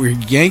we're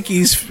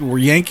Yankees. We're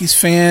Yankees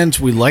fans.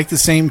 We like the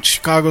same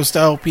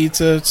Chicago-style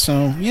pizza.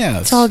 So, yeah.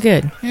 It's all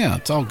good. Yeah,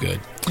 it's all good.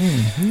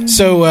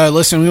 So,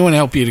 listen, we want to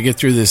help you to get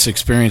through this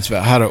experience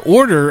about how to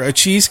order a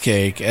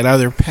cheesecake at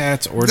either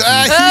Pat's or Gino's.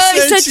 Oh, he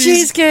said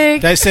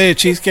cheesecake. Did I say a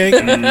cheesecake?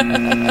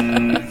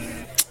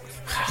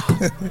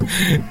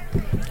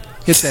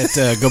 Hit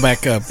that, go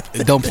back up.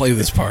 Don't play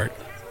this part.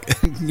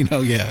 You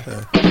know, yeah.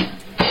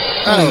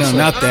 No,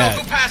 not No, that.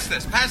 go past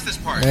this. Past this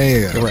part. there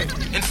you go. Right.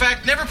 In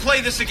fact, never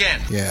play this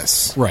again.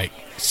 Yes. Right.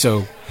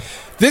 So,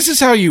 this is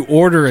how you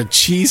order a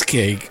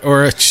cheesecake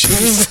or a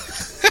cheese.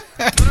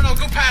 No,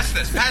 go past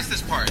this. Past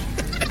this part.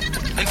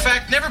 In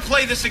fact, never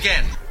play this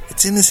again.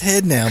 It's in his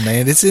head now,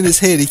 man. It's in his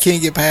head. He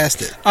can't get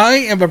past it. I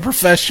am a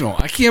professional.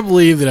 I can't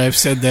believe that I've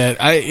said that.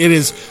 It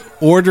is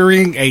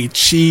ordering a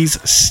cheese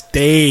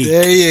steak.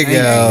 There you Thank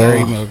go.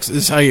 very much. This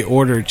is how you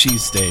order a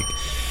cheese steak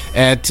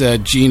at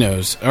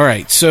Gino's. All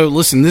right. So,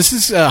 listen, this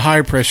is a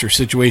high pressure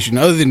situation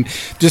other than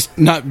just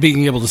not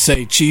being able to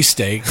say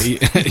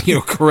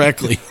cheesesteak,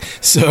 correctly.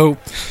 So,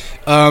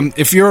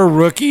 if you're a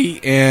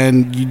rookie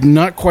and you're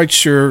not quite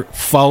sure,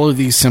 follow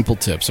these simple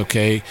tips,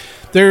 okay?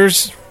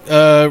 There's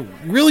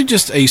really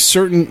just a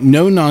certain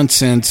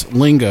no-nonsense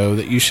lingo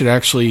that you should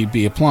actually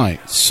be applying.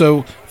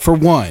 So, for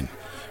one,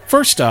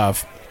 first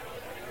off,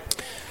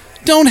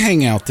 don't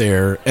hang out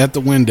there at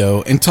the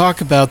window and talk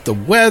about the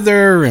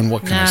weather and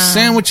what kind of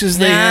sandwiches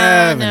they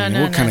have and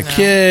what kind of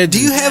kids. Do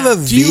you have a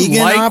Do you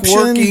vegan like option?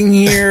 working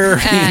here?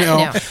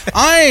 No.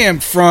 I am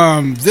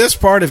from this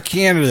part of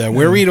Canada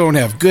where we don't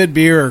have good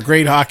beer or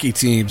great hockey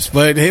teams.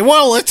 But hey,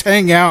 well, let's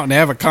hang out and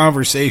have a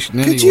conversation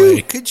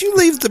anyway. Could you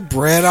leave the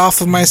bread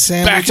off of my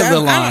sandwich? Back of the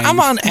line.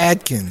 I'm on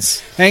Atkins.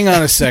 Hang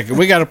on a second.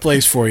 We got a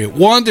place for you.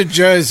 Wanda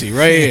Jersey,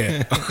 right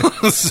here.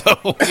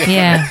 So,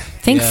 Yeah.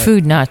 Think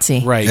food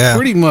Nazi. right, Yeah.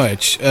 pretty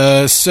much.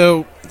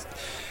 So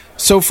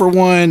for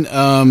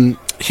one,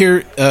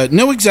 here,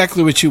 know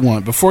exactly what you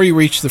want before you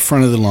reach the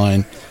front of the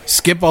line.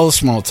 Skip all the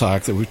small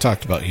talk that we've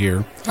talked about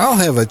here. I'll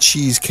have a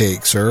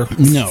cheesecake, sir.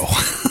 No.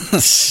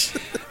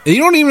 You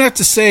don't even have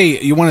to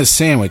say you want a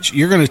sandwich.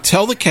 You're going to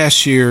tell the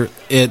cashier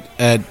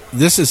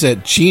this is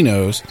at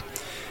Geno's,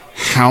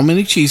 how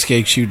many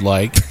cheesecakes you'd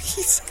like,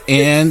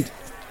 and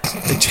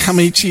how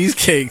many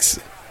cheesesteaks.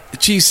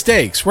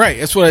 Right,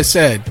 that's what I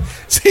said.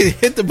 Say,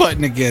 hit the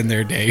button again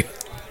there, Dave.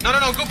 No,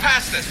 go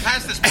past this.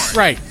 Past this part.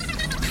 Right.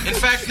 In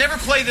fact, never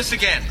play this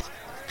again.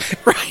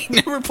 Right,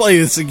 never play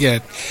this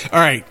again. All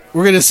right,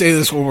 we're going to say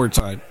this one more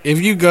time.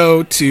 If you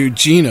go to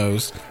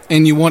Geno's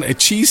and you want a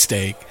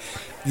cheesesteak,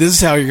 this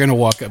is how you're going to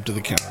walk up to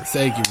the counter.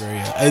 Thank you very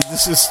much.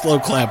 This is slow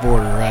clap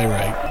order,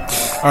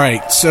 right? All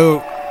right, so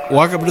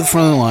walk up to the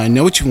front of the line,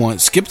 know what you want,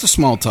 skip the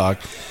small talk,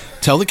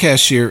 tell the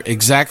cashier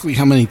exactly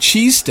how many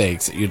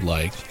cheesesteaks that you'd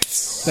like.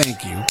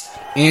 Thank you.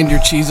 And your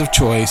cheese of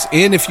choice,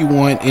 and if you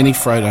want any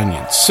fried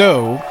onions.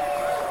 So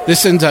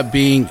this ends up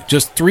being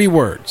just 3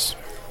 words.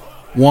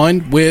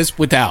 1, whiz,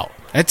 without.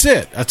 That's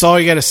it. That's all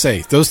you got to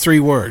say. Those 3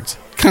 words.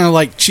 Kind of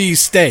like cheese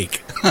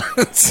steak.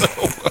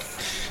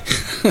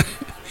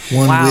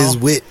 One whiz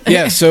wit.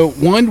 Yeah, so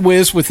 1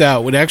 whiz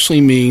without would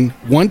actually mean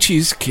 1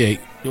 cheesecake,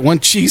 1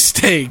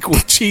 cheesesteak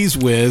with cheese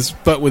whiz,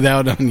 but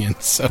without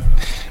onions. So,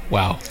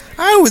 wow.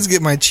 I always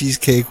get my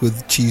cheesecake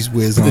with cheese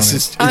whiz on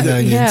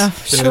it. Yeah,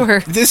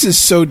 sure. This is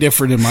so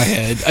different in my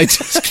head. I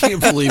just can't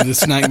believe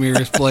this nightmare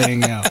is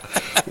playing out.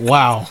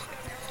 Wow.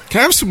 Can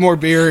I have some more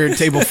beer here at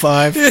table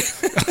 5?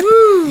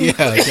 Yeah,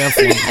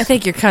 definitely. I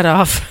think you're cut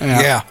off.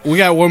 Yeah. We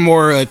got one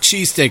more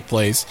cheesesteak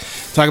place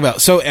to talk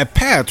about. So at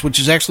Pat's, which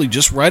is actually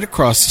just right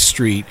across the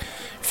street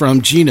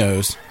from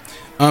Geno's,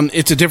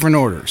 it's a different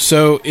order.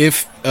 So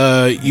if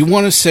you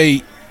want to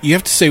say, you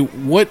have to say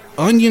what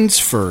onions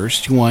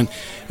first you want,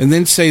 and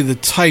then say the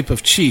type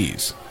of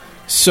cheese.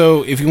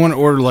 So if you want to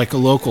order like a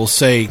local,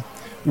 say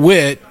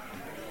with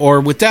or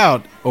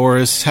without, or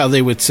is how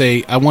they would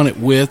say, I want it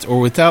with or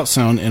without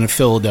sound in a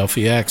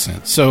Philadelphia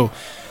accent. So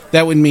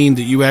that would mean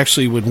that you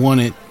actually would want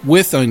it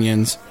with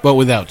onions, but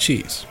without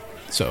cheese.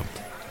 So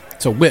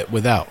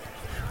without.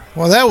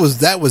 Well,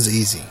 that was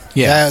easy.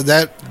 Yeah.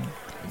 That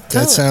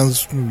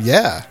sounds,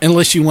 yeah.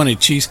 Unless you wanted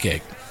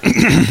cheesecake.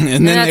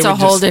 And then that's a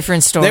whole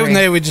different story.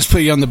 They would just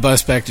put you on the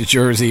bus back to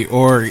Jersey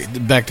or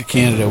back to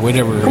Canada,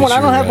 whatever. Come on, I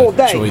don't have all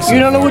day. You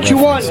don't know what you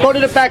want. Go to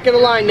the back of the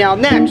line now.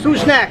 Next,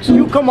 who's next?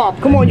 You come up.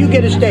 Come on, you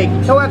get a steak.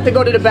 He'll have to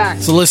go to the back.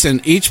 So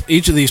listen,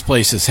 each of these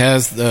places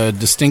has the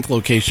distinct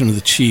location of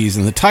the cheese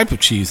and the type of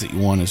cheese that you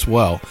want as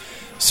well.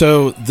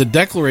 So the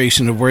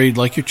declaration of where you'd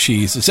like your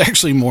cheese is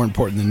actually more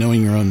important than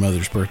knowing your own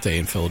mother's birthday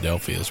in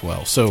Philadelphia as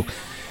well. So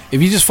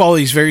if you just follow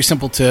these very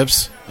simple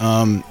tips,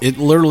 it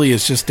literally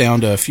is just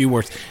down to a few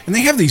words. And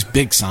they have these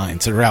big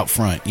signs that are out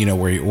front,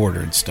 where you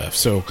order and stuff.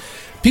 So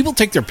people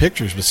take their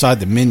pictures beside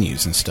the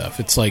menus and stuff.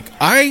 It's like,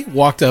 I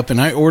walked up and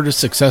I ordered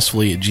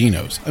successfully at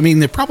Geno's. I mean,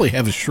 they probably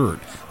have a shirt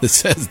that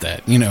says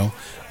that,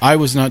 I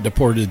was not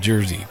deported to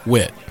Jersey,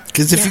 wit.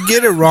 Because if you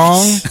get it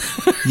wrong,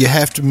 you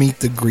have to meet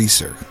the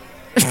greaser.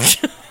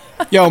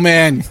 Yo,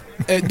 man,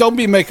 don't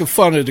be making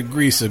fun of the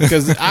greaser,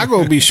 because I'm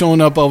going to be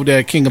showing up over there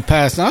at King of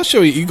Pass, and I'll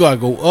show you. You got to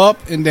go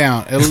up and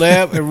down, and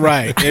left and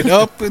right, and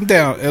up and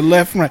down, and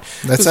left and right.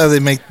 That's how they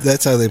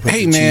put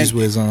the cheese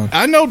whiz on.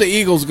 I know the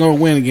Eagles are going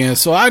to win again,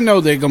 so I know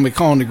they're going to be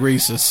calling the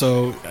greaser.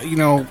 So,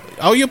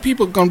 all your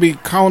people are going to be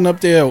calling up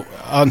there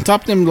on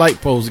top of them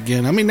light poles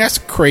again. I mean, that's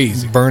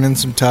crazy. Burning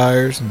some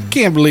tires.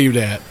 Can't believe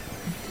that.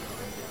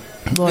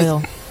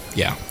 Loyal.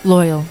 Yeah.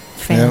 Loyal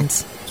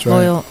fans. Yep, that's right.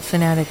 Loyal,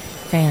 fanatic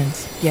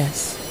fans.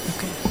 Yes.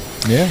 Okay.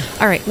 Yeah.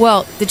 All right.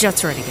 Well, the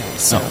Jets are ready,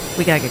 guys, so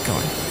we got to get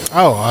going.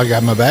 Oh, I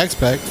got my bags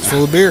packed. It's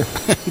full of beer.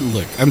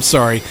 Look, I'm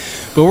sorry,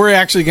 but we're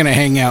actually going to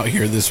hang out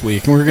here this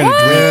week, and we're going to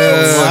drink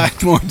a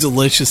lot more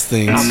delicious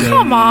things. Oh,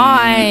 come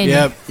on.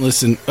 Yep.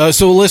 Listen.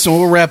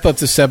 We'll wrap up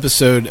this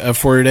episode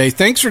for today.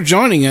 Thanks for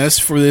joining us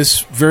for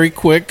this very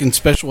quick and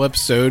special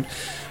episode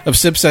of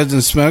Sip, Suds,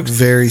 and Smokes.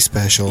 Very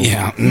special.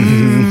 Yeah.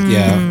 Mm-hmm.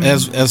 Yeah.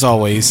 As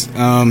always.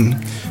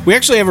 We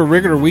actually have a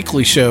regular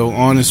weekly show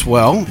on as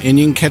well, and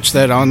you can catch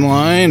that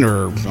online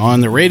or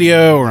on the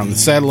radio or on the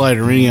satellite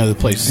or any other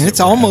place. And it's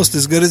almost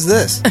as good as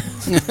this.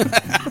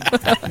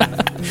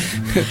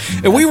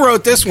 And we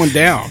wrote this one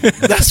down.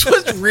 That's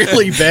what's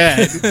really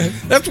bad.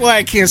 That's why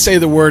I can't say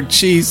the word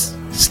cheese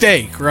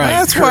steak, right?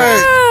 That's why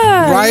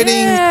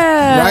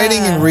writing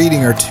and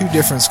reading are 2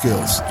 different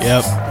skills.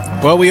 Yep.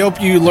 Well, we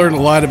hope you learned a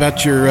lot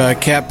about your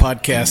cat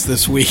podcast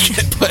this week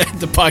at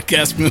the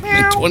Podcast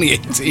Movement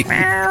 2018.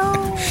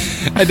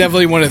 I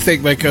definitely want to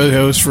thank my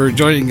co-host for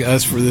joining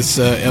us for this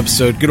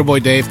episode. Good old boy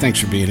Dave, thanks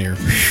for being here.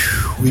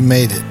 We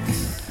made it.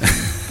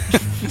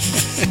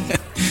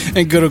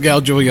 And good old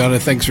gal Juliana,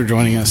 thanks for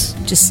joining us.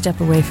 Just step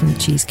away from the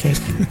cheesecake.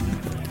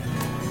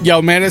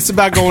 Yo, man, it's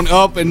about going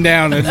up and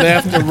down and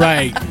left and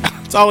right.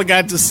 That's all I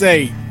got to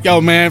say.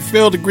 Yo, man,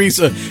 Phil the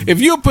Greaser, if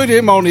you put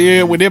him on the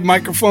air with them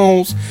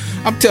microphones,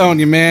 I'm telling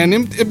you, man,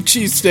 them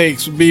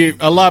cheesesteaks would be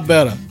a lot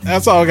better.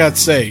 That's all I got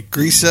to say.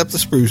 Grease up the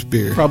spruce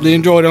beer. Probably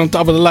enjoy it on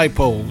top of the light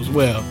pole as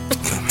well.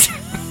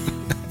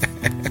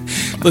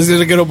 Listen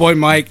to good old boy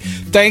Mike.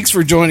 Thanks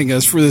for joining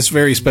us for this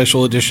very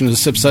special edition of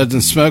Sip, Suds,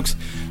 and Smokes.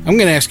 I'm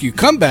going to ask you,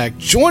 come back,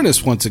 join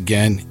us once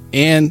again,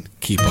 and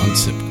keep on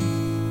sipping.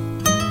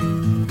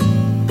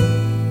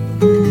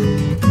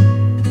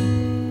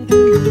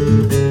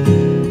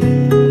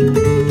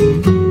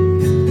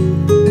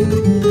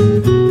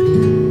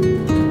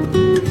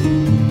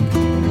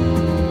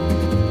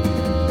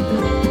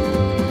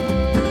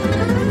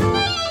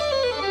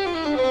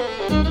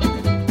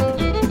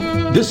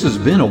 This has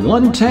been a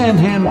One Tan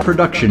Hand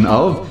production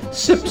of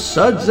Sips,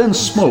 Suds, and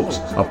Smokes,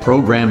 a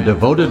program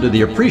devoted to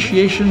the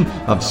appreciation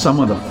of some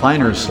of the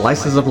finer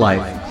slices of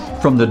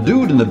life. From the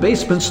Dude in the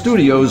Basement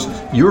Studios,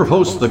 your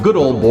hosts, the Good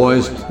Old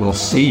Boys, will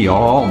see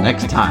y'all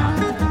next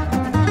time.